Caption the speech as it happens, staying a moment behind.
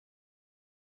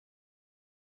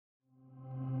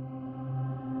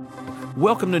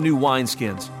Welcome to New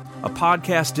Wineskins, a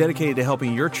podcast dedicated to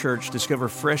helping your church discover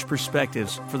fresh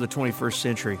perspectives for the 21st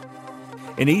century.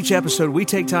 In each episode, we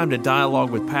take time to dialogue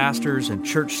with pastors and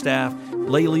church staff,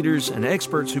 lay leaders, and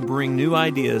experts who bring new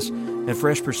ideas and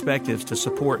fresh perspectives to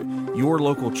support your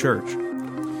local church.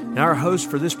 Now, our host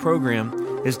for this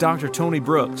program is Dr. Tony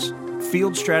Brooks,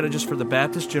 Field Strategist for the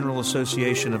Baptist General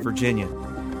Association of Virginia.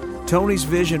 Tony's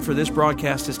vision for this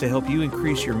broadcast is to help you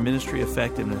increase your ministry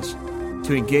effectiveness,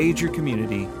 to engage your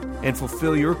community, and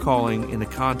fulfill your calling in the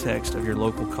context of your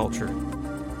local culture.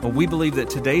 Well, we believe that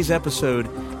today's episode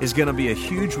is going to be a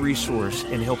huge resource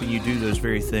in helping you do those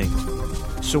very things.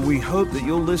 So we hope that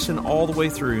you'll listen all the way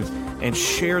through and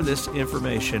share this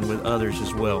information with others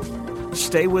as well.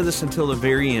 Stay with us until the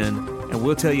very end, and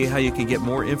we'll tell you how you can get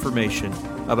more information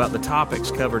about the topics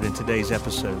covered in today's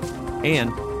episode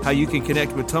and how you can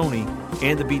connect with Tony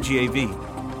and the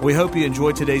BGAV. We hope you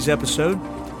enjoyed today's episode.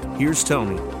 Here's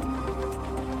Tony.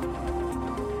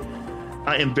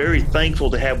 I am very thankful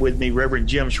to have with me Reverend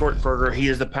Jim Shortberger. He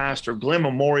is the pastor of Glen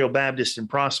Memorial Baptist in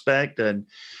Prospect and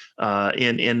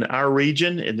in our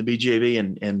region in the BGAV.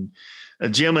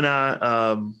 And Jim and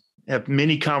I have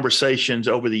many conversations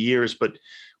over the years, but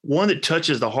one that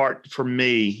touches the heart for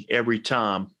me every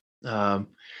time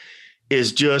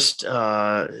is just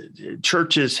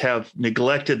churches have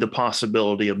neglected the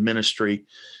possibility of ministry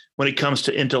when it comes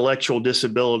to intellectual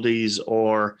disabilities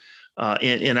or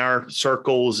in our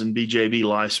circles and BJV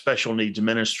life, special needs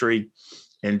ministry.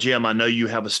 And Jim, I know you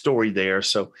have a story there.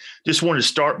 So just wanted to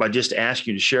start by just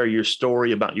asking you to share your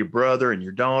story about your brother and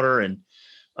your daughter and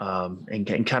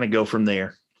kind of go from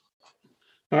there.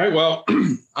 All right. Well,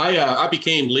 I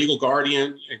became legal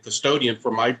guardian and custodian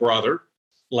for my brother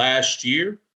last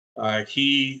year.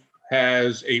 He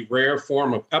has a rare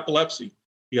form of epilepsy.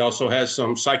 He also has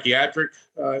some psychiatric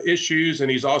issues,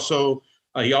 and he also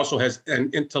has an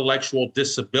intellectual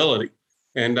disability.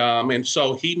 And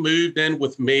so he moved in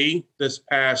with me this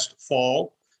past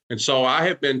fall. And so I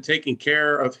have been taking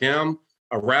care of him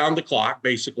around the clock,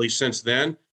 basically, since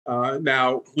then.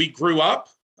 Now, we grew up,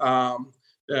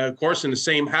 of course, in the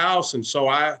same house. And so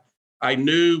I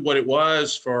knew what it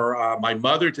was for my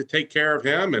mother to take care of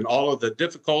him and all of the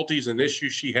difficulties and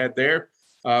issues she had there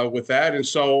with that. And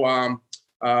so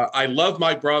I love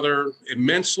my brother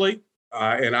immensely.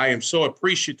 And I am so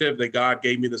appreciative that God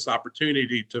gave me this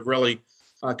opportunity to really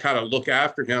kind of look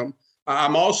after him.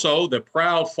 I'm also the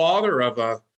proud father of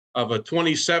a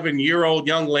 27-year-old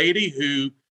young lady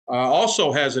who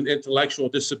also has an intellectual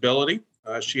disability.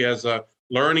 She has a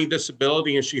learning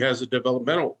disability and she has a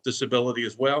developmental disability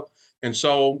as well. And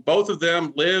so both of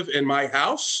them live in my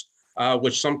house,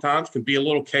 which sometimes can be a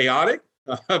little chaotic,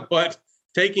 but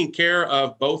taking care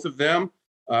of both of them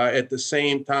at the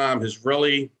same time has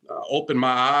really opened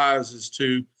my eyes as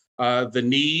to the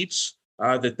needs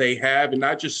that they have, and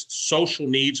not just social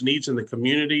needs in the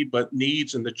community, but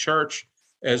needs in the church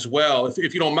as well.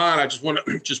 If you don't mind, I just want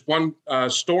to just one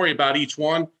story about each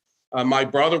one. My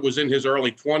brother was in his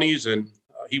early 20s, and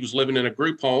he was living in a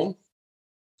group home,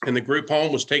 and the group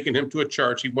home was taking him to a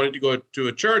church. He wanted to go to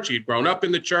a church. He'd grown up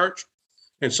in the church,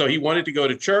 and so he wanted to go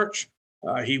to church.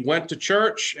 He went to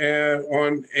church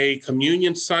on a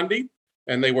communion Sunday,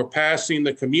 and they were passing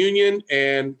the communion,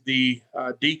 and the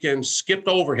deacon skipped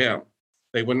over him.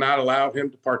 They would not allow him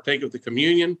to partake of the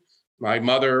communion. My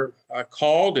mother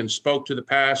called and spoke to the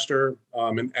pastor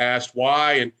and asked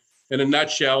why. And in a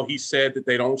nutshell, he said that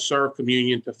they don't serve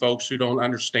communion to folks who don't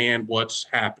understand what's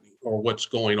happening or what's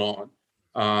going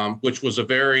on, which was a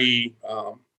very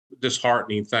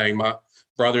disheartening thing. My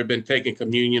brother had been taking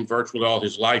communion virtually all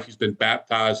his life. He's been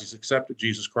baptized. He's accepted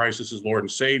Jesus Christ as his Lord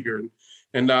and Savior.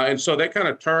 And so that kind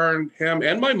of turned him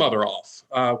and my mother off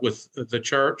with the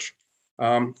church.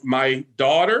 My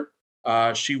daughter,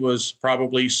 she was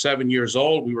probably 7 years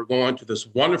old. We were going to this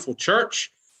wonderful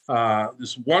church,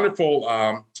 this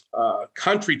wonderful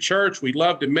country church we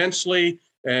loved immensely.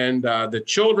 And the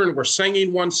children were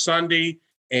singing one Sunday.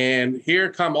 And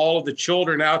here come all of the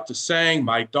children out to sing.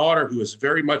 My daughter, who is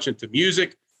very much into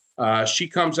music, she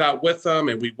comes out with them,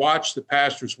 and we watch the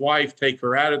pastor's wife take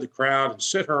her out of the crowd and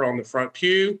sit her on the front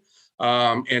pew.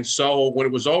 And so when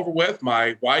it was over with,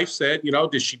 my wife said,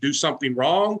 did she do something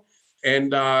wrong?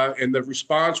 And the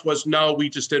response was, no, we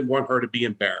just didn't want her to be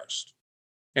embarrassed.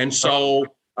 And so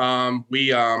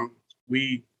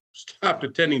we stopped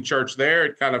attending church there.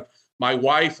 It kind of, my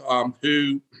wife,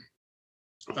 who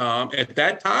at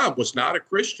that time was not a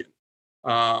Christian.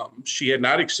 She had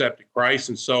not accepted Christ.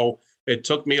 And so it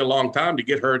took me a long time to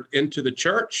get her into the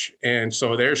church. And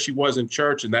so there she was in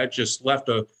church, and that just left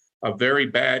a very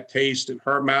bad taste in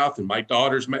her mouth and my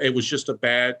daughter's mouth. It was just a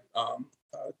bad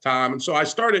time. And so I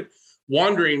started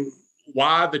wondering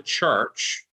why the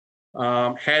church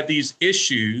had these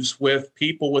issues with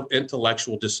people with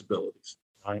intellectual disabilities.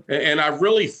 Right. And I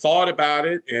really thought about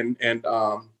it, and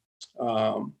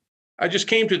I just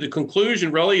came to the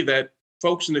conclusion, really, that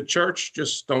folks in the church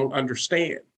just don't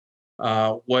understand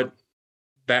what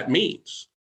that means.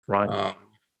 Right.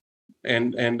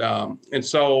 And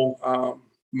so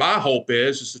my hope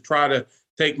is to try to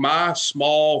take my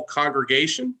small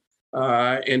congregation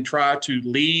and try to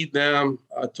lead them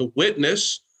to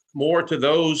witness more to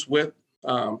those with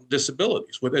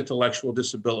disabilities, with intellectual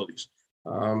disabilities.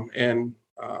 And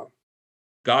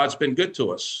God's been good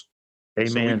to us. Amen.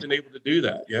 So we've been able to do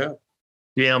that. Yeah.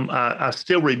 Jim, I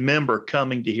still remember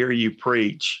coming to hear you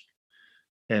preach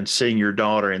and seeing your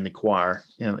daughter in the choir,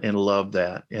 and love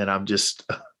that. And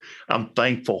I'm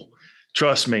thankful.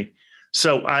 Trust me.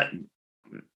 So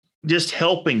just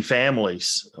helping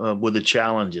families with the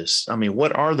challenges. I mean,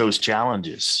 what are those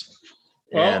challenges?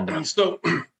 Well,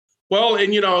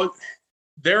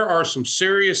 there are some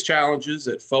serious challenges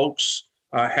that folks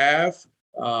have.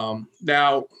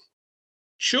 Now,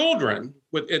 children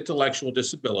with intellectual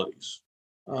disabilities,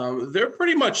 they're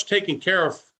pretty much taken care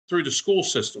of through the school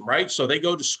system, right? So they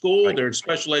go to school, Right. They're in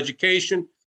special education,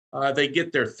 they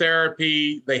get their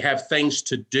therapy, they have things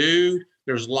to do.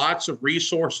 There's lots of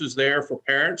resources there for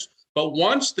parents. But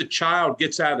once the child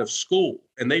gets out of school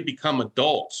and they become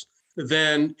adults,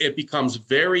 then it becomes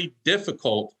very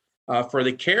difficult for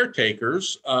the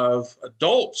caretakers of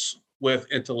adults with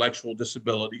intellectual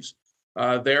disabilities.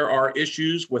 There are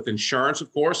issues with insurance,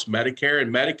 of course, Medicare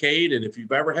and Medicaid. And if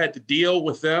you've ever had to deal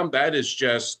with them,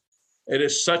 it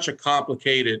is such a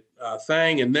complicated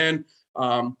thing. And then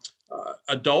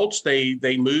adults,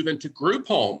 they move into group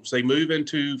homes. They move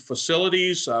into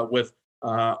facilities with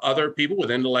other people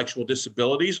with intellectual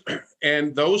disabilities.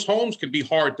 And those homes can be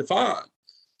hard to find.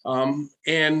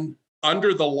 And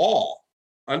under the law,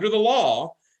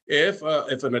 if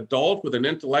an adult with an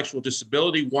intellectual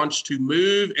disability wants to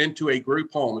move into a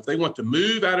group home, if they want to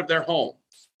move out of their home,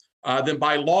 then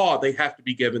by law, they have to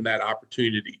be given that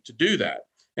opportunity to do that.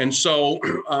 And so,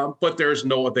 but there's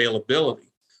no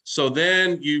availability. So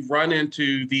then you run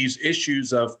into these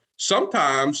issues of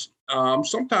sometimes,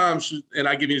 and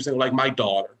I give you something like my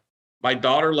daughter. My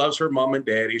daughter loves her mom and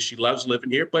daddy. She loves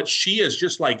living here, but she is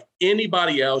just like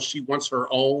anybody else. She wants her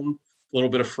own little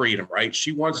bit of freedom, right?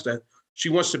 She wants to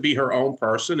be her own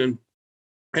person.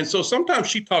 And so sometimes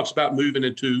she talks about moving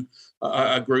into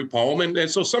a group home.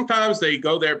 And so sometimes they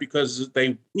go there because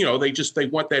they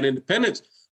want that independence.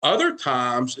 Other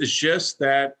times it's just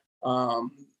that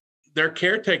their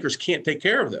caretakers can't take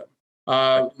care of them.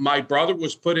 My brother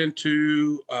was put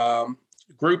into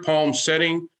group home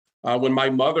setting when my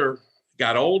mother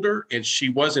got older, and she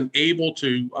wasn't able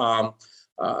to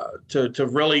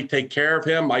really take care of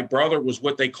him. My brother was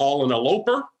what they call an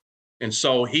eloper. And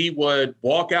so he would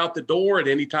walk out the door at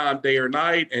any time, day or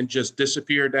night, and just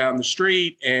disappear down the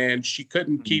street. And she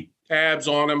couldn't keep tabs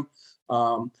on him.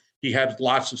 He had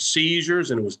lots of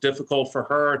seizures, and it was difficult for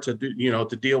her to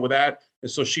deal with that. And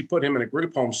so she put him in a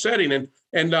group home setting.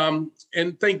 And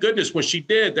thank goodness when she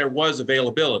did, there was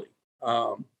availability.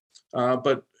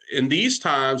 But in these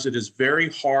times, it is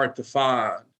very hard to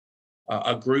find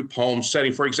a group home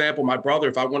setting. For example, my brother,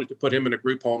 if I wanted to put him in a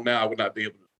group home now, I would not be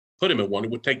able to put him in one. It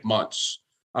would take months.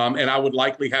 And I would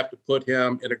likely have to put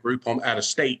him in a group home out of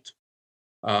state.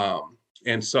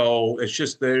 And so it's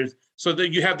just so that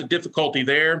you have the difficulty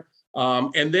there.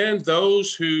 And then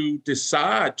those who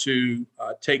decide to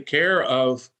take care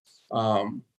of,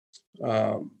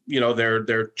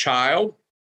 their child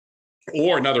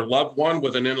or another loved one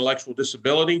with an intellectual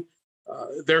disability,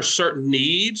 there are certain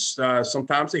needs.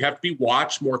 Sometimes they have to be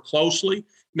watched more closely.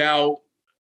 Now,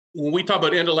 when we talk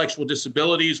about intellectual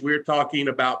disabilities, we're talking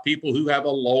about people who have a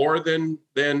lower than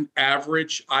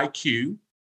average IQ.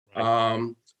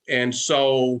 Right. And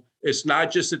so it's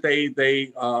not just that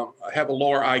they have a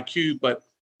lower IQ, but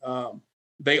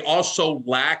they also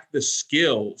lack the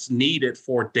skills needed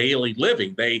for daily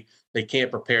living. They can't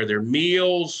prepare their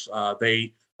meals.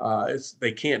 They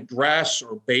can't dress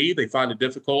or bathe. They find it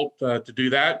difficult to do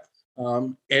that.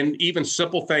 And even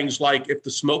simple things like if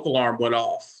the smoke alarm went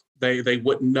off, they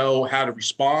wouldn't know how to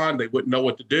respond. They wouldn't know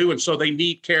what to do. And so they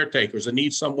need caretakers. They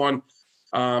need someone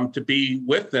to be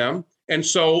with them. And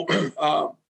so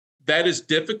that is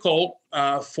difficult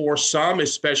for some,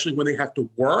 especially when they have to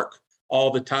work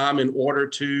all the time in order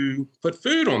to put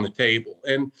food on the table.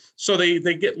 And so they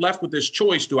get left with this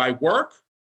choice. Do I work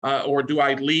or do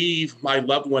I leave my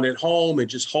loved one at home and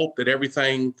just hope that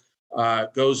everything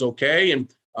goes okay?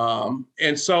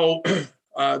 And so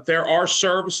there are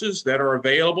services that are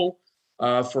available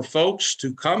for folks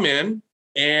to come in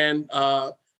and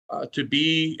to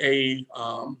be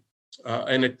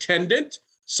an attendant,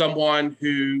 someone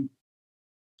who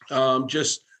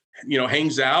just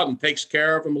hangs out and takes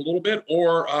care of them a little bit,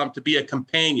 or to be a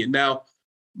companion. Now,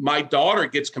 my daughter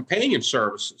gets companion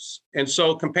services, and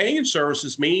so companion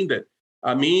services means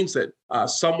that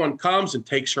someone comes and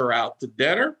takes her out to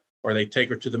dinner, or they take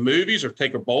her to the movies, or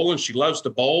take her bowling. She loves to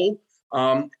bowl,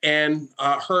 and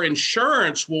her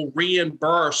insurance will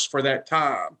reimburse for that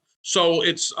time. So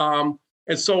it's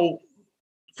and so,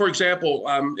 for example,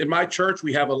 in my church,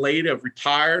 we have a lady of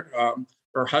retired.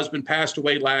 Her husband passed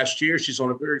away last year. She's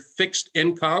on a very fixed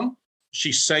income.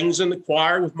 She sings in the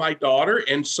choir with my daughter.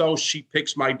 And so she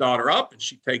picks my daughter up and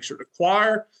she takes her to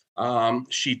choir.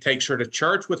 She takes her to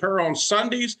church with her on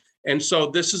Sundays. And so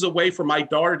this is a way for my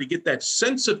daughter to get that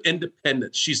sense of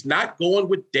independence. She's not going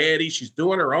with daddy. She's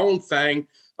doing her own thing.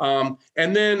 And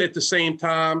then at the same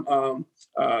time,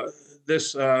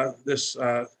 this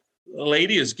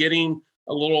lady is getting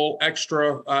a little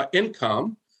extra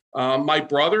income. My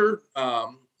brother,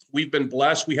 we've been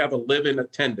blessed. We have a live-in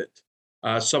attendant,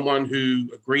 someone who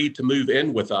agreed to move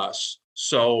in with us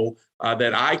so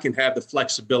that I can have the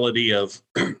flexibility of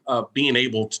being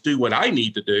able to do what I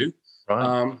need to do.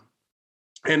 Right.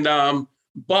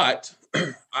 But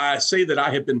I say that I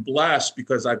have been blessed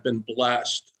because I've been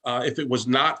blessed. If it was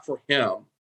not for him,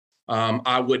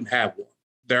 I wouldn't have one.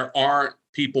 There aren't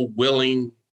people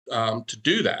willing to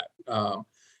do that.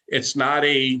 It's not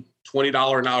a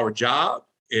 $20 an hour job.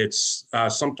 It's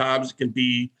sometimes it can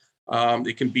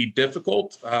be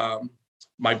difficult.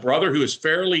 My brother, who is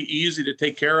fairly easy to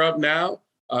take care of now,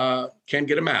 can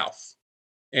get a mouth,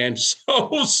 and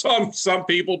so some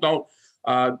people don't.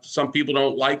 Some people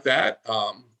don't like that,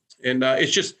 and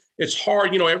it's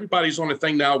hard. Everybody's on a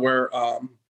thing now where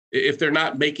if they're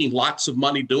not making lots of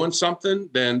money doing something,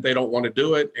 then they don't want to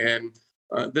do it. And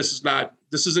this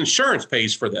is insurance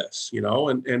pays for this,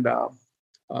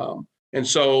 and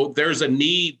so there's a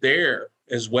need there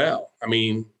as well. I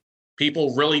mean,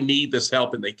 people really need this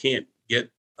help, and they can't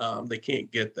get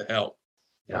the help.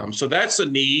 So that's a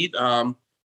need.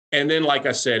 And then, like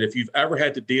I said, if you've ever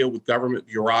had to deal with government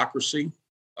bureaucracy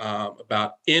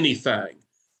about anything,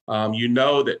 you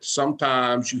know that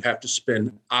sometimes you have to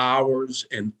spend hours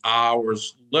and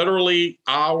hours, literally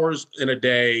hours in a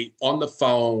day on the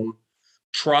phone,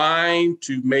 trying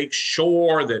to make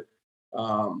sure that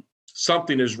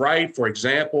something is right. For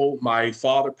example, my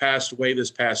father passed away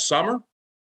this past summer.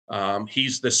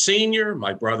 He's the senior,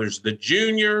 my brother's the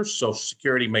junior. Social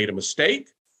Security made a mistake,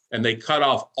 and they cut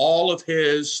off all of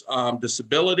his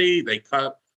disability. They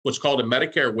cut what's called a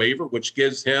Medicare waiver, which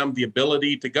gives him the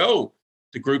ability to go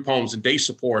to group homes and day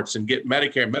supports and get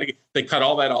Medicare and Medicaid. They cut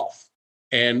all that off.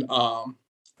 And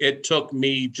it took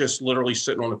me just literally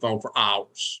sitting on the phone for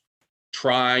hours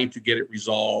trying to get it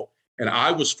resolved. And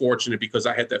I was fortunate because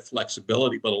I had that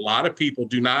flexibility. But a lot of people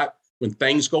do not, when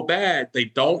things go bad, they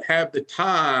don't have the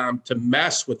time to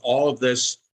mess with all of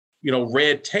this,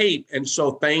 red tape. And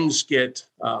so things get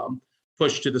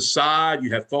pushed to the side.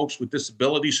 You have folks with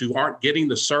disabilities who aren't getting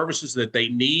the services that they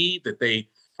need, that they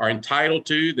are entitled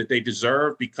to, that they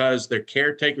deserve, because their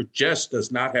caretaker just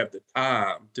does not have the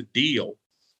time to deal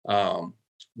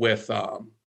with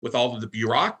all of the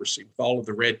bureaucracy, with all of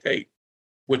the red tape,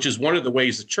 which is one of the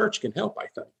ways the church can help, I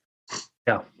think.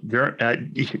 Yeah,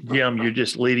 Jim, you're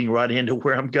just leading right into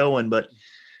where I'm going. But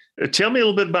tell me a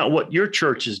little bit about what your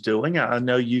church is doing. I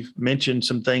know you've mentioned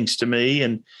some things to me,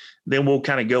 and then we'll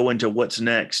kind of go into what's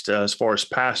next as far as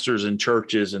pastors and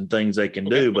churches and things they can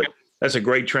do. But that's a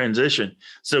great transition.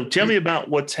 So tell me about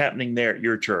what's happening there at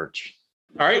your church.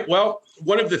 All right. Well,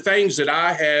 one of the things that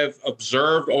I have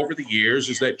observed over the years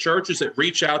is that churches that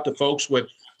reach out to folks with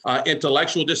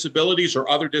intellectual disabilities or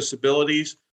other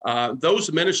disabilities,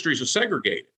 those ministries are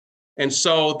segregated. And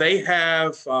so they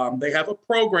have a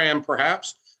program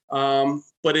perhaps,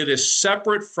 but it is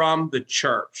separate from the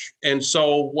church. And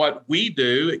so what we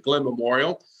do at Glenn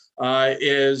Memorial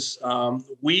is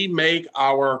we make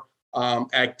our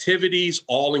activities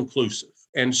all inclusive.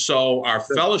 And so our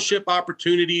fellowship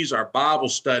opportunities, our Bible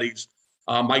studies,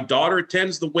 my daughter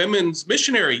attends the Women's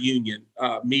Missionary Union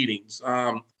meetings,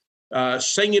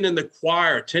 singing in the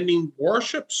choir, attending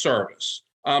worship service,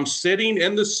 sitting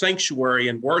in the sanctuary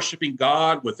and worshiping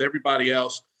God with everybody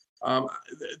else.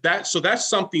 So that's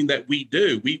something that we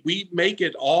do. We make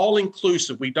it all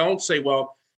inclusive. We don't say,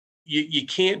 well, you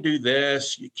can't do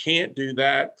this, you can't do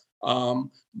that.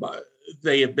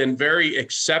 They have been very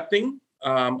accepting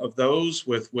of those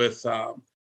with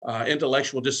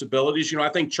intellectual disabilities. I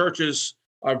think churches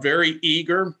are very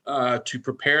eager to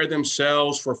prepare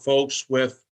themselves for folks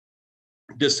with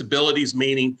disabilities,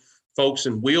 meaning folks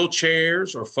in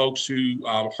wheelchairs or folks who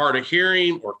are hard of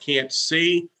hearing or can't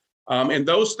see. And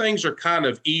those things are kind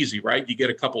of easy, right? You get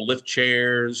a couple lift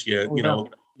chairs, you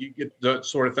get the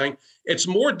sort of thing. It's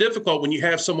more difficult when you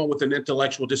have someone with an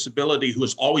intellectual disability who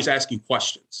is always asking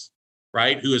questions,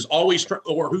 right? Who is always,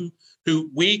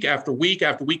 who week after week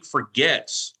after week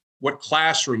forgets what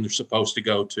classroom they're supposed to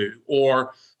go to,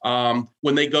 or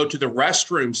when they go to the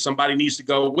restroom, somebody needs to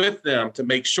go with them to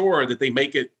make sure that they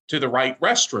make it to the right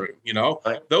restroom.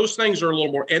 Right. Those things are a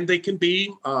little more, and they can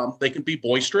be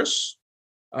boisterous.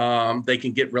 They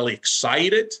can get really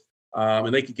excited,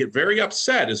 and they can get very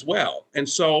upset as well. And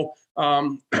so,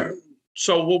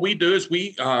 so what we do is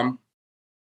we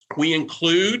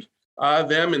include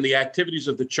them in the activities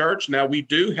of the church. Now, we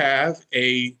do have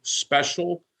a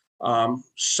special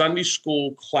Sunday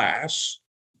school class.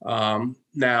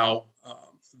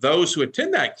 Those who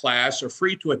attend that class are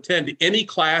free to attend any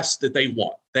class that they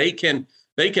want. They can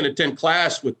attend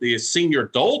class with the senior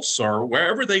adults or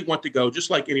wherever they want to go, just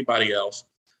like anybody else.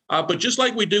 But just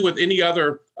like we do with any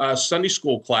other Sunday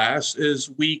school class, is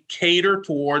we cater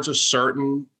towards a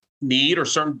certain need or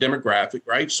certain demographic,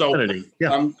 right? So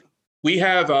we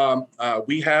have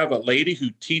a lady who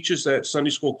teaches that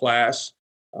Sunday school class.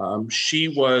 She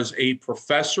was a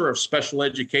professor of special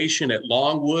education at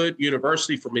Longwood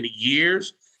University for many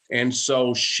years. And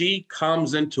so she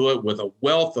comes into it with a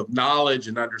wealth of knowledge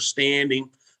and understanding.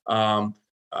 Of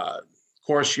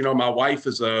course, my wife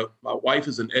is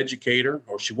an educator,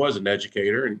 or she was an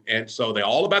educator. And so they're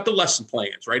all about the lesson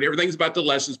plans, right? Everything's about the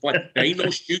lessons plan. There ain't no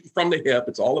shooting from the hip.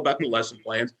 It's all about the lesson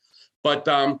plans. But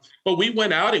we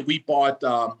went out and we bought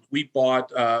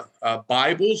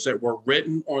Bibles that were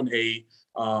written on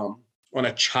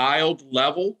a child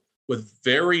level with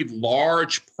very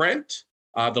large print,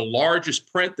 the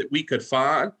largest print that we could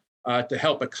find to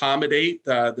help accommodate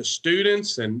the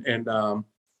students.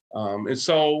 And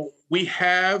so we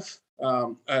have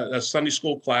a Sunday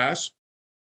school class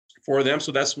for them.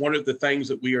 So that's one of the things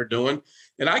that we are doing.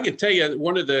 And I can tell you,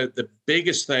 one of the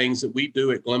biggest things that we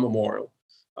do at Glenn Memorial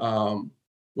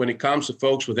when it comes to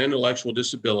folks with intellectual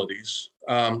disabilities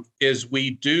is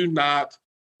we do not,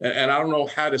 and I don't know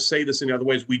how to say this in other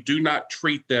ways, we do not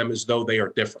treat them as though they are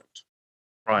different.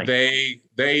 Right. They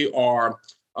are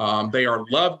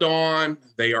loved on.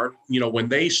 They are, when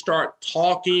they start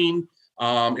talking,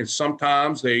 and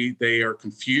sometimes they are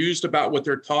confused about what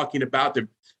they're talking about. The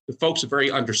folks are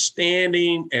very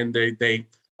understanding, and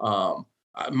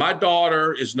my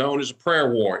daughter is known as a prayer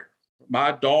warrior.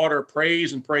 My daughter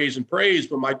prays and prays and prays,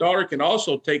 but my daughter can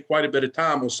also take quite a bit of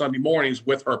time on Sunday mornings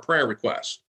with her prayer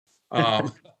requests.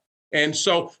 And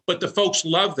so, but the folks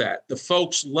love that. The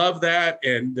folks love that,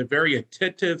 and they're very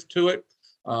attentive to it.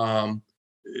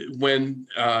 When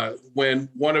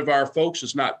one of our folks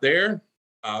is not there,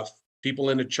 people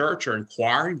in the church are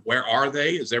inquiring, where are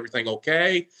they? Is everything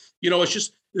okay? It's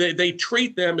just they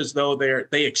treat them as though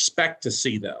they expect to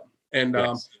see them, and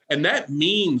yes. And that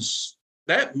means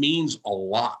a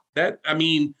lot.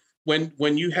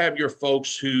 When you have your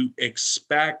folks who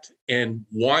expect and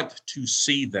want to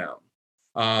see them,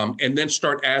 and then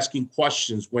start asking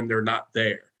questions when they're not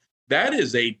there, that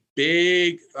is a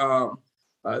big.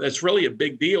 That's really a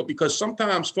big deal, because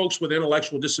sometimes folks with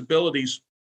intellectual disabilities,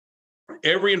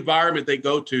 every environment they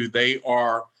go to,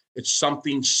 it's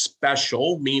something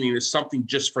special, meaning it's something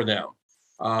just for them.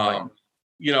 Right.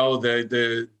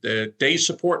 The day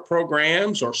support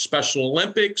programs or Special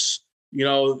Olympics,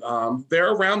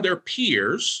 they're around their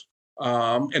peers,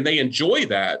 and they enjoy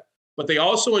that. But they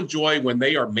also enjoy when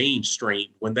they are mainstream,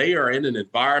 when they are in an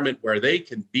environment where they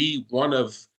can be one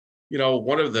of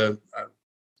the,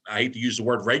 I hate to use the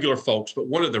word regular folks, but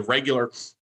one of the regular.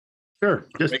 Sure.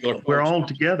 Just regular we're folks. all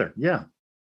together. Yeah.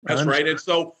 That's right.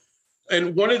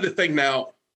 And one of the things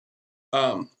now,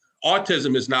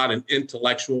 autism is not an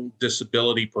intellectual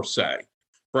disability per se.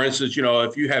 For instance,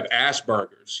 if you have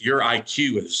Asperger's, your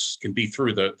IQ can be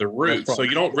through the roof. Right. So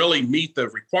you don't really meet the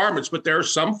requirements, but there are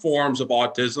some forms of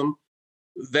autism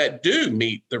that do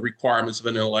meet the requirements of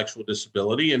an intellectual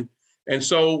disability. And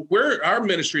so our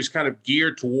ministry is kind of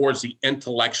geared towards the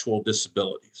intellectual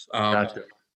disabilities. Gotcha.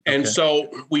 And so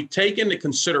we take into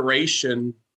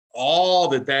consideration all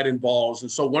that involves.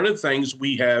 And so one of the things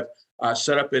we have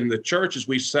set up in the church is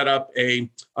we set up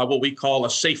what we call a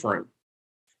safe room.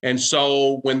 And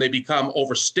so when they become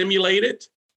overstimulated,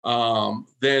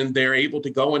 then they're able to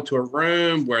go into a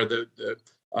room where the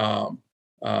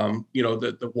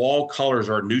wall colors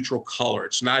are neutral color.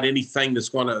 It's not anything that's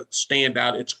going to stand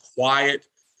out. It's quiet.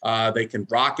 They can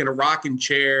rock in a rocking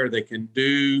chair. They can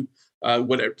do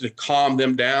whatever to calm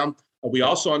them down. We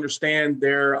also understand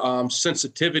their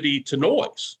sensitivity to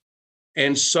noise.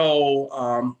 And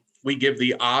so we give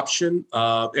the option,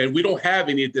 and we don't have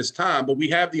any at this time, but we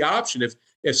have the option if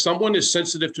someone is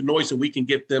sensitive to noise, and we can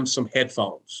get them some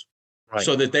headphones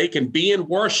so that they can be in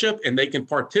worship and they can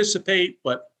participate,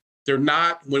 but they're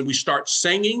not, when we start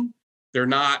singing, they're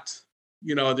not,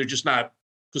 they're just not,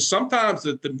 because sometimes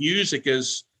the music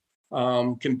is,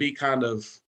 can be kind of,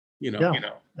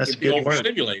 that's be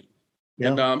overstimulated.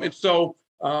 Yeah. And so,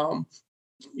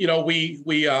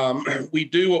 we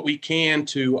do what we can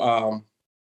to,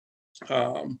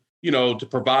 to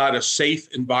provide a safe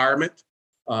environment,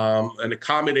 an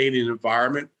accommodating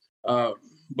environment.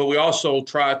 But we also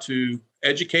try to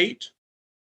educate.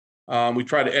 We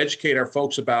try to educate our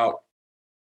folks about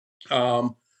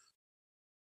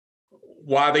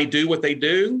why they do what they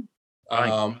do,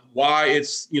 why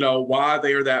it's, why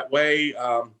they are that way.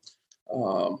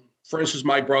 For instance,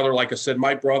 my brother, like I said,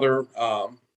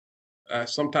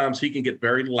 sometimes he can get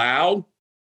very loud,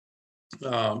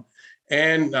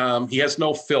 and he has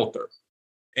no filter.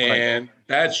 And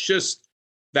that's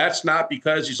not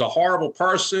because he's a horrible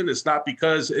person. It's not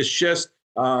because it's just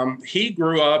he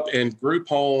grew up in group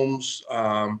homes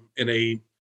in a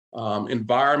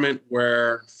environment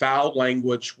where foul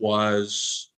language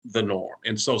was the norm.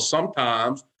 And so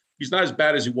sometimes he's not as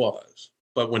bad as he was.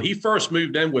 But when he first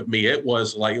moved in with me, it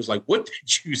was like, what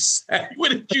did you say?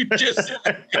 What did you just say?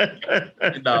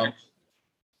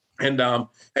 And so,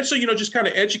 just kind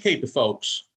of educate the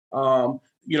folks,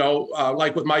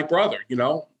 like with my brother,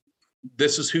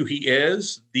 this is who he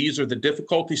is. These are the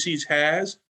difficulties he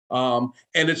has. And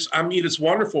it's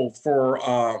wonderful for,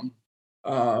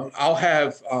 I'll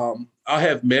have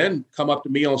men come up to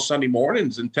me on Sunday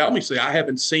mornings and tell me, say, I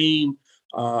haven't seen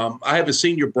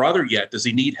your brother yet. Does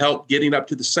he need help getting up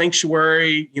to the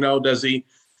sanctuary? Does he,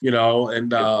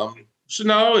 so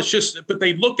no, it's just, but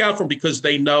they look out for him because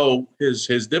they know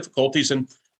his difficulties, and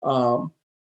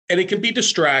it can be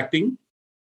distracting.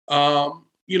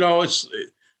 It's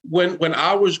when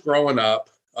I was growing up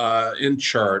in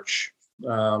church,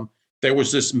 there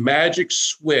was this magic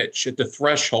switch at the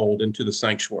threshold into the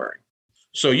sanctuary.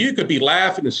 So you could be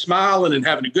laughing and smiling and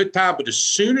having a good time, but as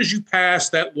soon as you pass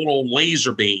that little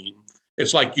laser beam,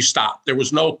 it's like you stopped. There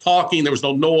was no talking. There was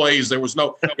no noise. There was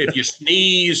no, if you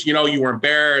sneeze, you were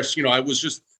embarrassed. It was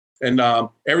just, and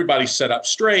everybody sat up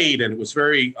straight, and it was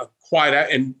very quiet.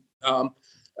 And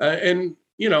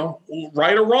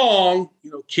right or wrong,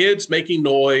 kids making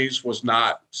noise was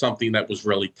not something that was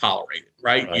really tolerated,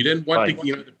 right? You didn't want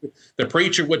to, the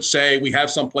preacher would say, we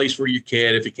have some place for your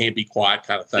kid if it can't be quiet,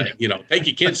 kind of thing. Take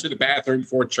your kids to the bathroom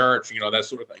before church, that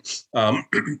sort of thing.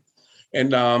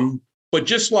 But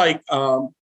just like,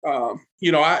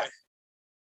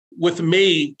 with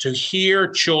me, to hear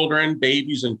children,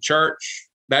 babies in church,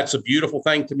 that's a beautiful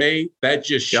thing to me. That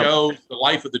just shows the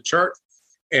life of the church.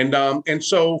 And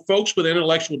so folks with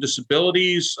intellectual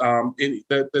disabilities,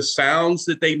 the sounds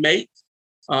that they make,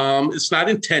 it's not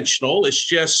intentional. It's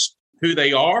just who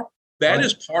they are. That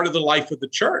is part of the life of the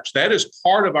church. That is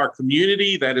part of our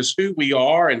community. That is who we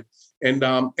are.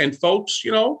 And folks,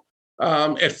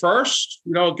 at first,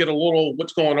 get a little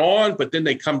what's going on, but then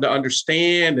they come to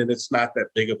understand, and it's not that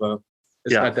big of a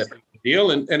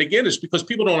deal. And again, it's because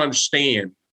people don't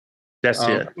understand. That's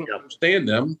it. Understand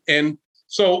them. And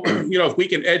so, if we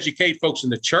can educate folks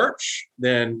in the church,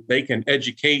 then they can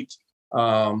educate,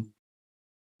 they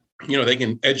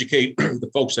can educate the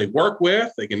folks they work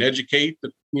with. They can educate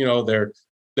their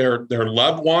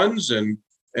loved ones, and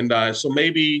so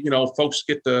maybe folks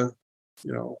get to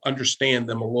understand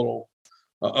them a little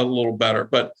better.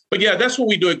 But yeah, that's what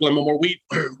we do at Glenmore. We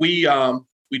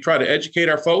try to educate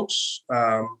our folks.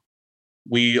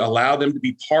 We allow them to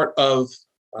be part of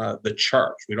the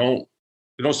church. We don't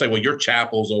say, well, your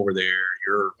chapel's over there.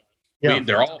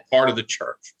 They're all part of the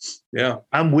church. Yeah.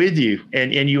 I'm with you.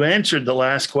 And you answered the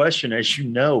last question, as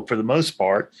for the most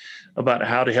part, about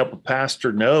how to help a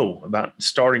pastor know about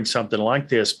starting something like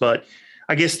this. But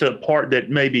I guess the part that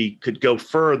maybe could go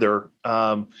further,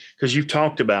 because you've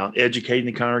talked about educating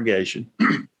the congregation,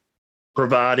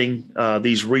 providing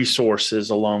these resources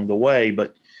along the way.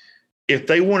 But if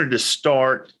they wanted to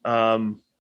start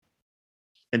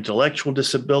intellectual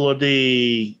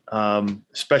disability,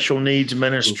 special needs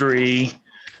ministry,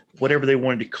 whatever they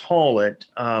wanted to call it,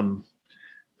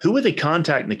 who would they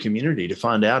contact in the community to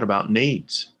find out about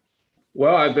needs?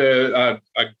 Well, a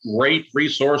great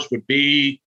resource would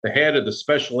be the head of the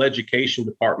special education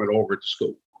department over at the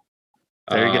school.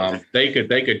 There you go. They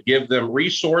could give them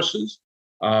resources.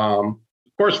 Of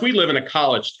course, we live in a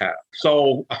college town.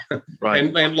 So, Right.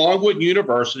 and Longwood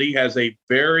University has a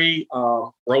very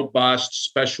robust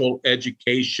special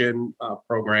education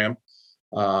program.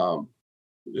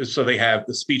 So they have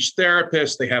the speech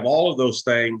therapist, they have all of those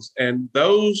things. And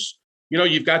those,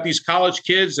 you've got these college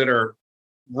kids that are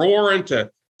roaring to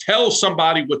tell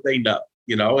somebody what they know,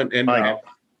 Right.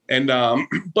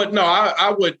 But no,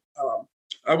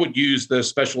 I would use the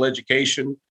special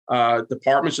education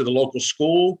departments of the local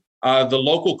school. The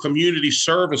local community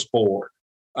service board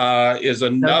is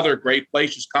another great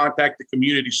place. Just contact the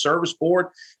community service board.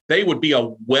 They would be a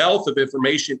wealth of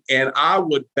information. And I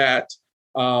would bet,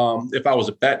 if I was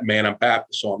a bet man, I'm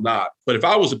Baptist, so I'm not. But if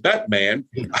I was a bet man,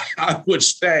 I would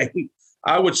say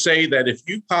that if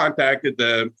you contacted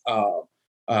the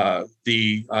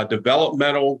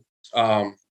developmental,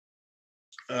 I'm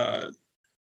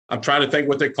trying to think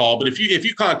what they call, but if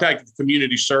you contacted the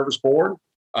community service board,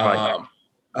 Right.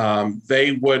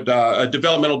 They would a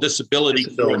developmental disability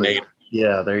coordinator.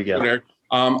 Yeah, there you go.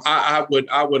 I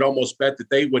would almost bet that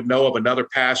they would know of another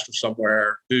pastor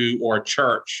somewhere or a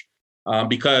church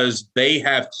because they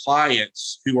have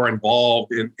clients who are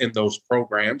involved in those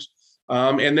programs.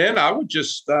 And then I would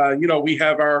just we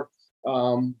have our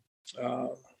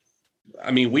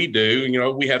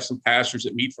we have some pastors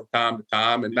that meet from time to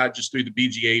time, and not just through the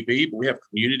BGAB, but we have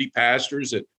community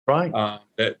pastors that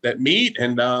that meet,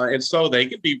 and so they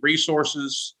can be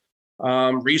resources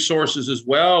as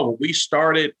well. When we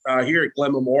started here at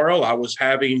Glen Memorial, I was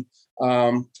having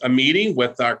a meeting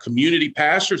with our community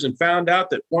pastors and found out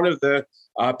that one of the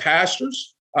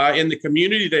pastors in the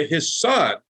community, that his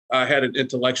son had an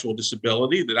intellectual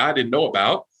disability that I didn't know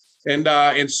about.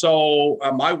 And so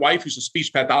my wife, who's a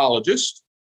speech pathologist,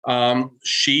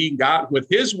 she got with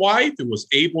his wife and was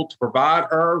able to provide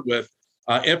her with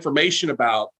information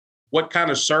about what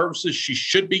kind of services she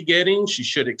should be getting, she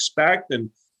should expect.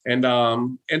 And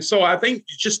so I think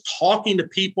just talking to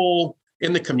people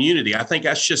in the community, I think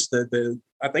that's just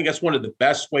I think that's one of the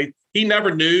best ways. He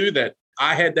never knew that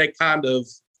I had that kind of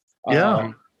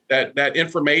that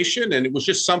information, and it was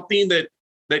just something that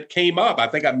came up. I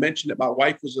think I mentioned that my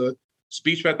wife was a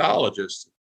speech pathologist,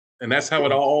 and that's how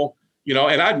it all,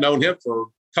 and I'd known him for a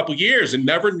couple of years and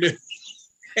never knew,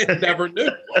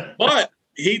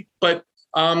 but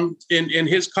in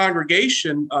his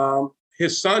congregation,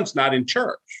 his son's not in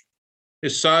church.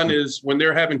 His son is, when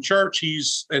they're having church,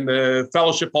 he's in the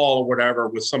fellowship hall or whatever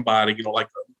with somebody, like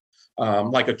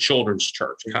a children's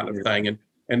church kind of thing.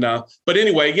 But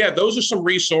anyway, those are some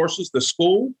resources. The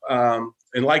school,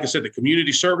 and like I said, the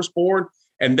community service board,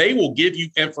 and they will give you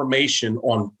information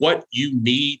on what you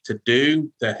need to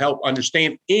do to help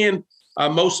understand. And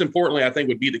most importantly, I think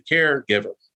would be the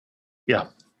caregiver. Yeah.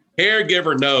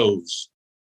 Caregiver knows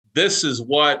this is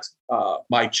what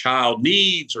my child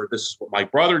needs, or this is what my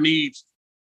brother needs.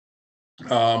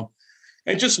 And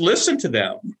just listen to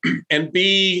them and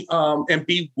be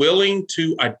willing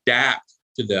to adapt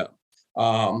to them.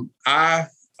 I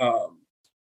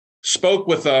spoke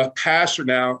with a pastor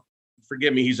now,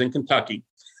 forgive me, he's in Kentucky,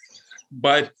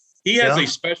 but he has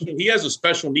a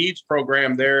special needs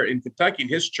program there in Kentucky in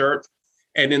his church.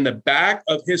 And in the back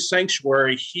of his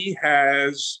sanctuary,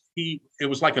 it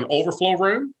was like an overflow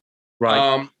room.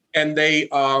 Right. And they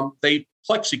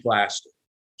plexiglassed it.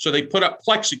 So they put up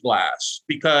plexiglass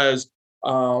because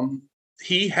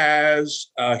he has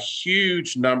a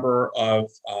huge number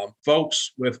of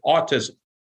folks with autism.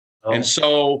 Oh. And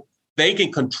so they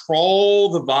can control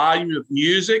the volume of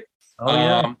music.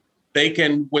 They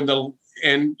can,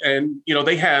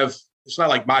 they have, it's not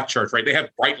like my church, right? They have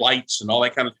bright lights and all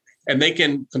that kind of, and they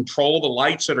can control the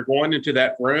lights that are going into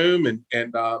that room, and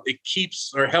it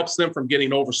keeps or helps them from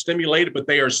getting overstimulated, but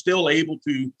they are still able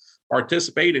to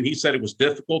participate. And he said it was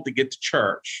difficult to get to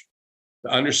church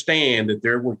to understand that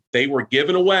they were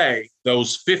giving away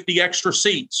those 50 extra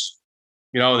seats.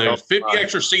 There's 50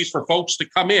 extra seats for folks to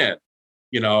come in.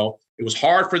 It was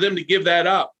hard for them to give that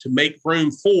up to make room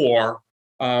for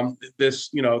this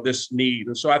need.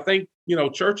 And so I think,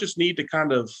 churches need to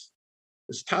kind of,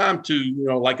 it's time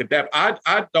to, adapt.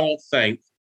 I don't think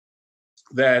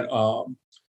that,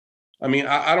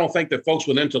 I don't think that folks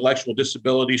with intellectual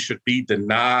disabilities should be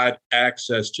denied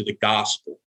access to the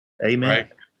gospel. Amen.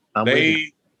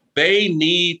 Right? They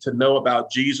need to know about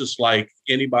Jesus like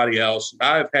anybody else.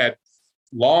 I've had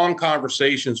long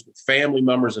conversations with family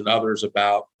members and others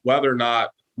about whether or not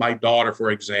my daughter,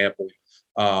 for example,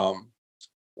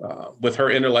 with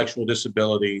her intellectual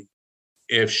disability,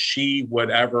 if she would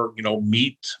ever,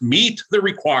 meet the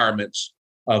requirements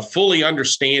of fully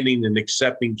understanding and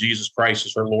accepting Jesus Christ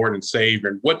as her Lord and Savior.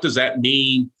 And what does that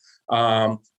mean?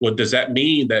 Does that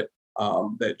mean that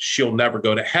that she'll never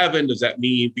go to heaven. Does that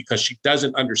mean because she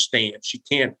doesn't understand? She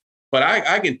can't. But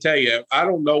I can tell you, I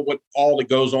don't know what all that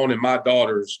goes on in my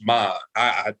daughter's mind.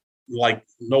 I like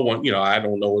no one, I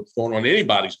don't know what's going on in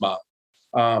anybody's mind.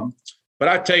 But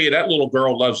I tell you, that little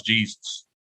girl loves Jesus,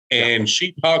 and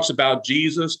she talks about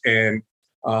Jesus, and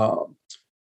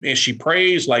she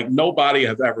prays like nobody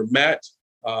has ever met.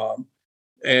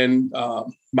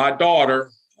 My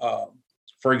daughter,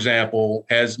 for example,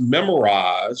 has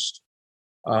memorized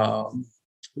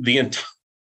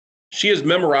she has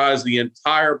memorized the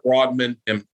entire Broadman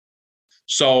hymn.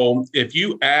 So if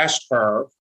you asked her,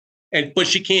 but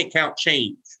she can't count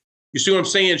change. You see what I'm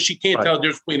saying? She can't tell the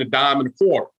difference between a dime and a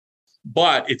quarter.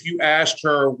 But if you asked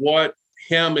her what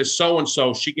hymn is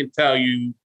so-and-so, she can tell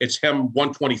you it's hymn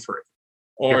 123.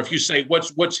 Or if you say,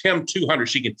 what's hymn 200,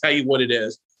 she can tell you what it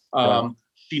is.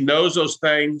 She knows those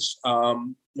things.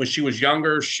 When she was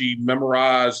younger, she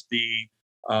memorized the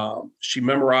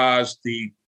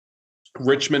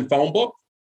Richmond phone book.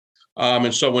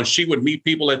 And so when she would meet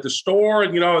people at the store,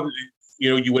 and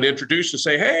you would introduce and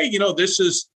say, hey, this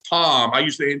is Tom. I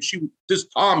used to, this is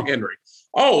Tom Henry.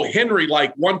 Oh, Henry,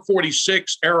 like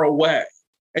 146 Arrow Way.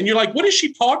 And you're like, what is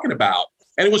she talking about?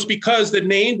 And it was because the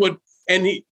name would,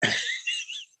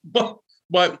 but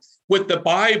with the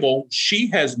Bible, she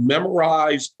has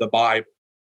memorized the Bible.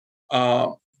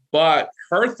 But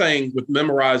her thing with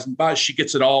memorizing the Bible, she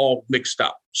gets it all mixed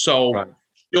up. So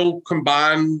she'll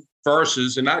combine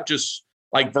verses, and not just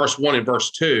like verse 1 and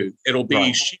verse 2. It'll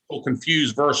be, she will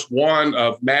confuse verse 1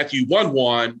 of Matthew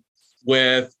 1:1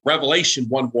 with Revelation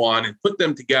 1:1 and put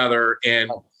them together. And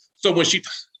so when she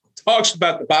talks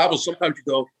about the Bible, sometimes you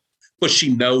go, but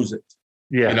she knows it.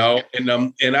 And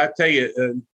I tell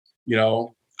you,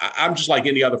 I'm just like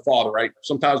any other father, right?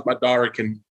 Sometimes my daughter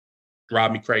can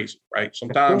drive me crazy, right?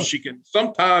 Sometimes she can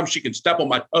step on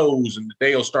my toes and the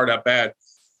day will start out bad.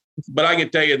 But I can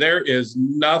tell you, there is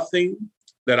nothing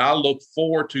that I look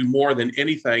forward to more than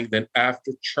anything than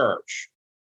after church,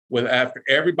 after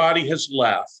everybody has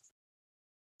left,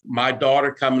 my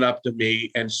daughter coming up to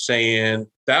me and saying,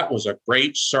 that was a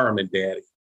great sermon, Daddy.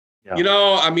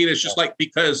 It's just like,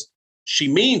 because she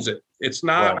means it. It's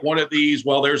not one of these,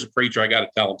 well, there's a preacher, I got to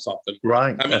tell him something.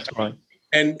 Right. That's right.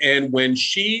 And when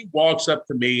she walks up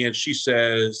to me and she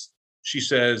says,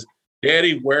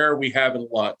 Daddy, where are we having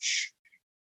lunch?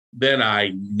 Then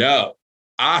I know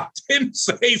I didn't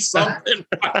say something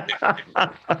right.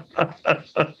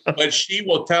 But she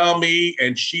will tell me,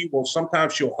 and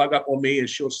sometimes she'll hug up on me and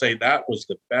she'll say, that was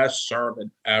the best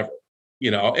sermon ever.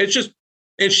 It's just,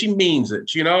 and she means it,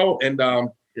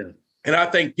 and I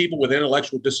think people with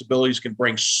intellectual disabilities can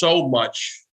bring so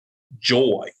much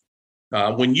joy.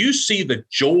 When you see the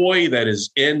joy that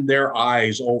is in their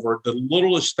eyes over the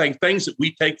littlest things that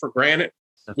we take for granted,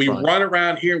 run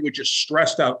around here, we're just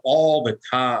stressed out all the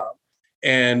time.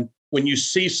 And when you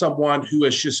see someone who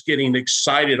is just getting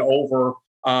excited over,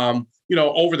 over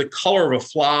the color of a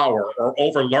flower, or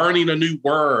over learning a new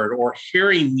word, or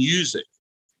hearing music,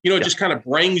 it just kind of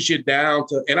brings you down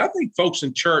to, and I think folks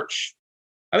in church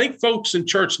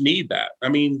need that. I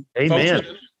mean, amen. Folks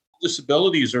with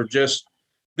disabilities are just,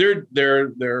 they're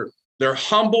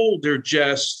humble.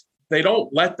 They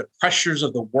don't let the pressures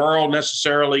of the world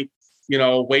necessarily,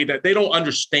 weigh that. They don't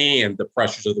understand the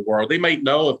pressures of the world. They might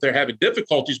know if they're having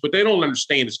difficulties, but they don't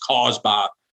understand it's caused by,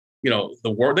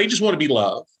 the world. They just want to be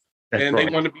loved. They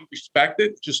want to be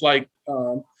respected, just like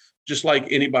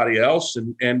anybody else.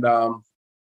 And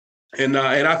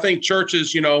I think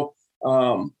churches,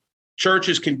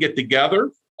 churches can get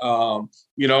together.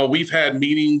 We've had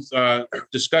meetings,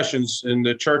 discussions in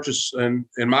the churches and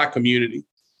in my community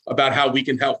about how we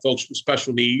can help folks with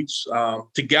special needs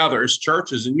together as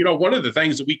churches. And, one of the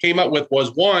things that we came up with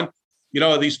was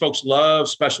these folks love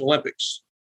Special Olympics,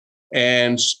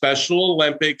 and Special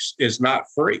Olympics is not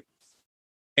free,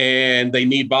 and they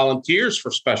need volunteers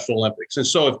for Special Olympics. And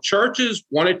so if churches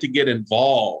wanted to get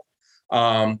involved,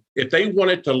 if they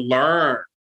wanted to learn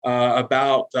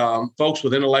about folks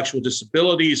with intellectual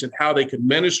disabilities and how they can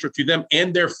minister to them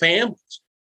and their families,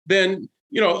 then,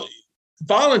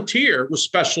 volunteer with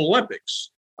Special Olympics.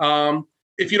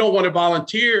 If you don't want to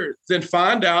volunteer, then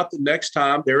find out the next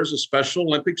time there's a Special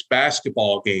Olympics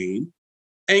basketball game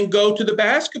and go to the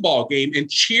basketball game and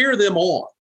cheer them on,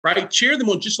 right? Cheer them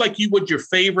on just like you would your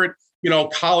favorite,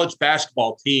 college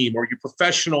basketball team or your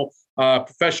professional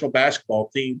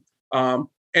basketball team.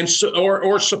 And so,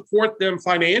 or support them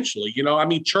financially.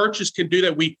 Churches can do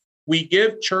that. We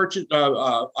give churches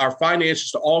our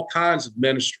finances to all kinds of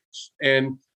ministries,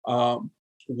 and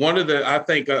one of I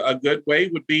think a good way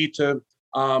would be to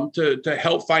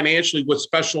help financially with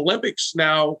Special Olympics.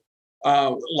 Now,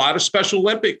 a lot of Special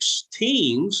Olympics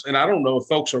teams, and I don't know if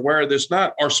folks are aware of this,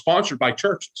 are sponsored by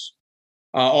churches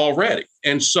already.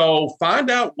 And so find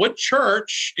out what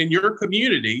church in your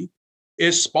community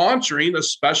is sponsoring a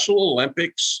Special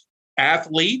Olympics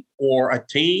athlete or a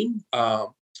team.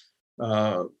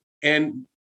 And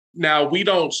now we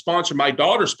don't sponsor my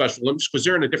daughter's Special Olympics because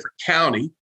they're in a different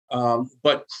county.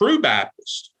 But Cru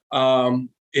Baptist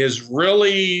is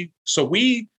really, so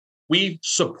we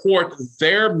support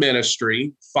their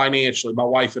ministry financially, my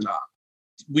wife and I.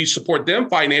 We support them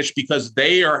financially because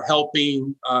they are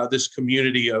helping this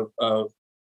community of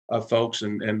folks.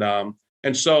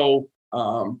 And so,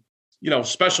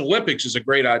 Special Olympics is a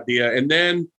great idea. And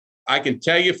then I can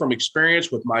tell you from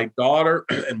experience with my daughter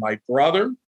and my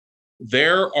brother,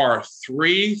 there are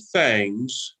three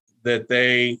things that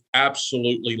they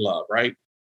absolutely love, right?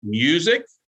 Music,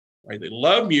 right? They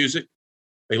love music.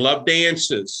 They love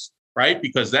dances, right?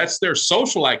 Because that's their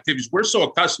social activities. We're so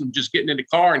accustomed to just getting in the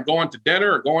car and going to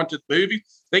dinner or going to the movie.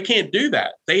 They can't do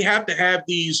that. They have to have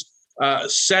these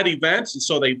set events. And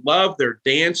so they love their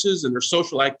dances and their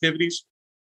social activities.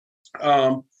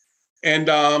 They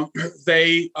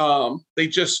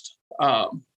just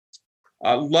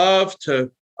love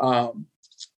to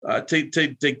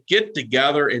get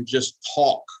together and just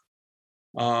talk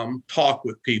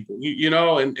with people,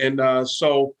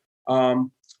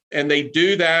 and they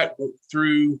do that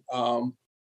through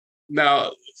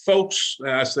now folks,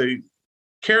 I say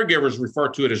caregivers refer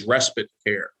to it as respite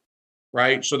care,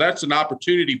 right? So that's an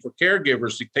opportunity for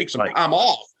caregivers to take some time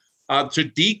off to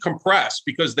decompress,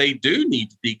 because they do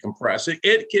need to decompress.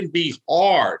 It can be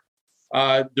hard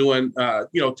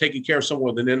taking care of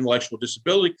someone with an intellectual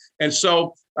disability. And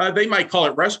so they might call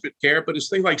it respite care, but it's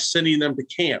things like sending them to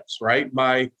camps, right?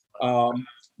 My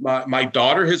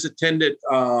daughter has attended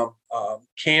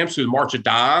camps through the March of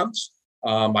Dimes.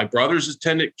 My brother's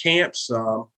attended camps.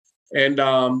 And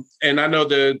I know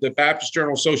the Baptist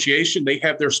Journal Association, they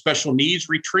have their special needs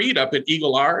retreat up at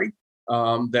Eagle Eyrie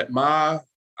that my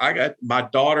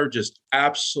daughter just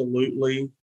absolutely,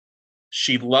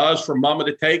 she loves for mama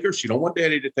to take her. She don't want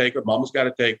daddy to take her. Mama's got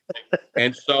to take her.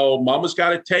 And so mama's got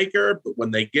to take her. But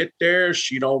when they get there,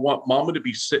 she don't want mama to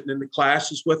be sitting in the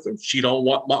classes with her. She don't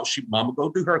want mama go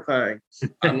do her thing.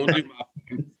 I'm going to do my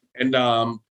thing. And,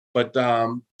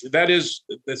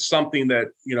 that's something that,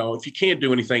 if you can't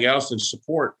do anything else, then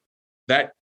support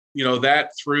that,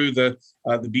 that through the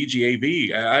BGAV.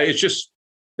 It's just,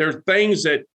 there are things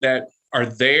that are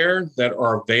there that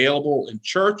are available in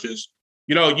churches.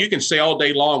 You can say all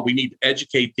day long, we need to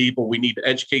educate people. We need to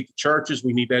educate the churches.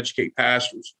 We need to educate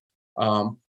pastors.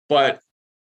 But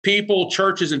people,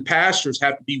 churches, and pastors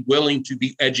have to be willing to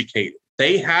be educated.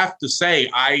 They have to say,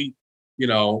 I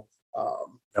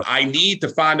need to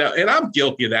find out. And I'm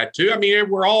guilty of that too. I mean,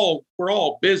 we're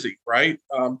all busy, right?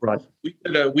 Right.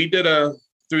 We did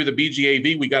through the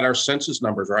BGAV, we got our census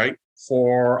numbers, right,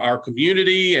 for our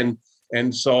community. And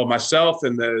so myself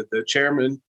and the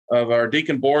chairman of our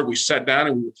deacon board, we sat down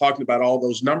and we were talking about all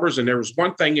those numbers. And there was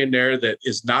one thing in there that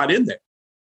is not in there.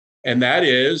 And that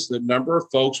is the number of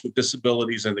folks with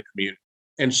disabilities in the community.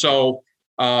 And so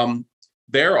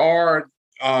there are,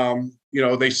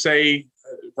 they say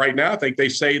right now, I think they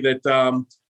say that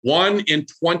 1 in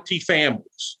 20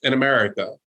 families in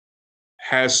America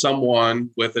has someone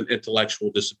with an intellectual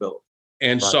disability.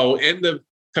 And so in the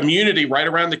community right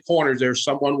around the corner, there's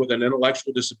someone with an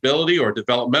intellectual disability or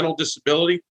developmental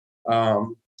disability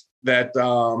that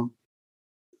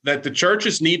the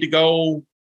churches need to go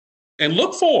and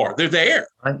look for. They're there,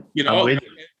 and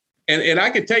I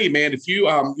can tell you, man, if you,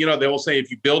 they will say, if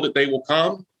you build it, they will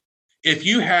come. If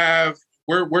you have,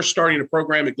 we're starting a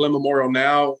program at Glenn Memorial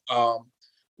now,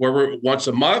 where we're once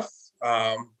a month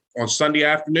on Sunday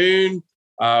afternoon,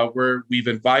 where we've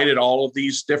invited all of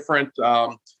these different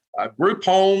group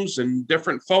homes and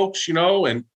different folks,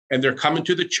 and they're coming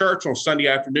to the church on Sunday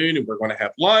afternoon, and we're going to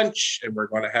have lunch, and we're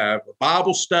going to have a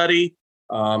Bible study,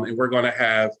 and we're going to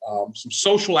have some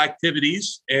social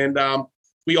activities. And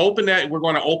we're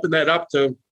going to open that up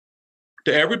to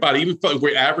everybody, even if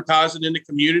we're advertising in the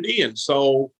community. And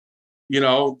so,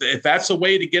 if that's a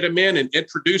way to get them in and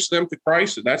introduce them to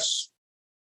Christ, and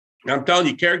I'm telling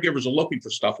you, caregivers are looking for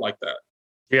stuff like that.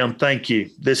 Jim, thank you.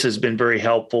 This has been very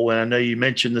helpful. And I know you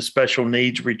mentioned the special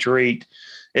needs retreat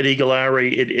at Eagle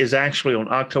Eyrie. It is actually on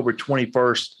October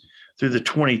 21st through the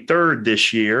 23rd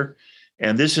this year.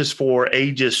 And this is for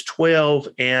ages 12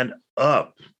 and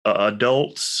up,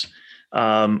 adults,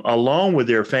 along with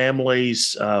their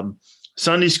families,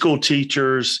 Sunday school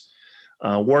teachers,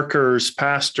 workers,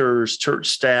 pastors, church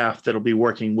staff that'll be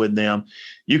working with them.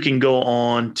 You can go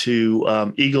on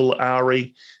to Eagle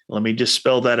Eyrie. Let me just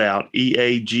spell that out.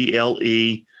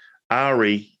 EAGLE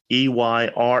Eyrie,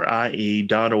 EYRIE.org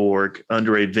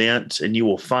under events, and you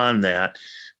will find that.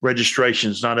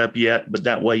 Registration's not up yet, but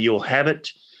that way you'll have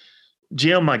it.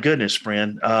 Jim, my goodness,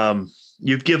 friend,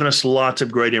 you've given us lots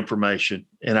of great information,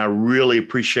 and I really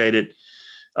appreciate it.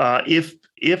 If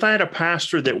I had a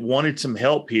pastor that wanted some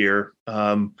help here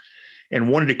and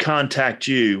wanted to contact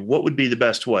you, what would be the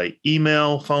best way?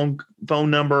 Email, phone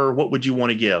number? What would you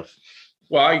want to give?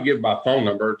 Well, I can give my phone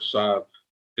number.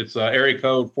 It's area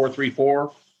code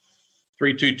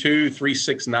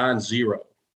 434-322-3690.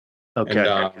 Okay.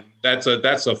 And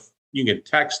you can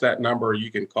text that number, you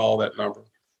can call that number,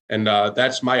 and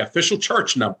that's my official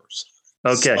church numbers.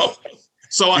 Okay.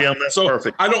 So Jim, that's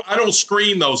perfect. I don't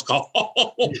screen those calls.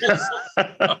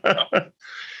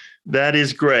 That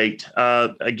is great.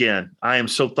 Again, I am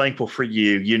so thankful for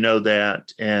you. You know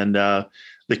that, and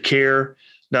the care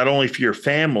not only for your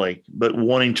family, but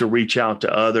wanting to reach out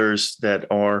to others that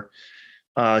are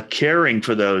caring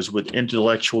for those with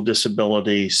intellectual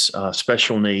disabilities,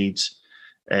 special needs.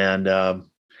 And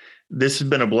this has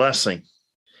been a blessing.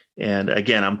 And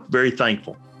again, I'm very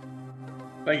thankful.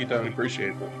 Thank you, Tony. Appreciate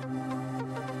it.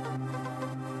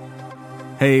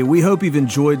 Hey, we hope you've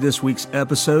enjoyed this week's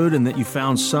episode and that you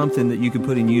found something that you can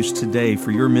put in use today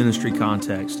for your ministry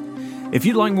context. If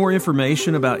you'd like more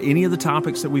information about any of the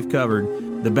topics that we've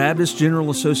covered, the Baptist General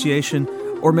Association,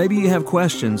 or maybe you have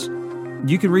questions,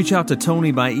 you can reach out to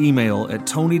Tony by email at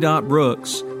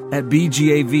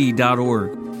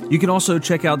tony.brooks@bgav.org. You can also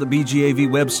check out the BGAV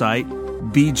website,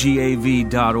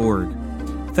 bgav.org.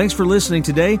 Thanks for listening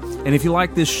today, and if you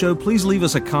like this show, please leave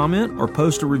us a comment or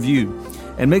post a review.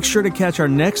 And make sure to catch our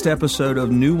next episode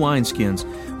of New Wineskins,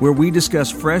 where we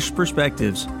discuss fresh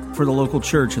perspectives for the local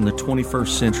church in the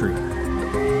 21st century.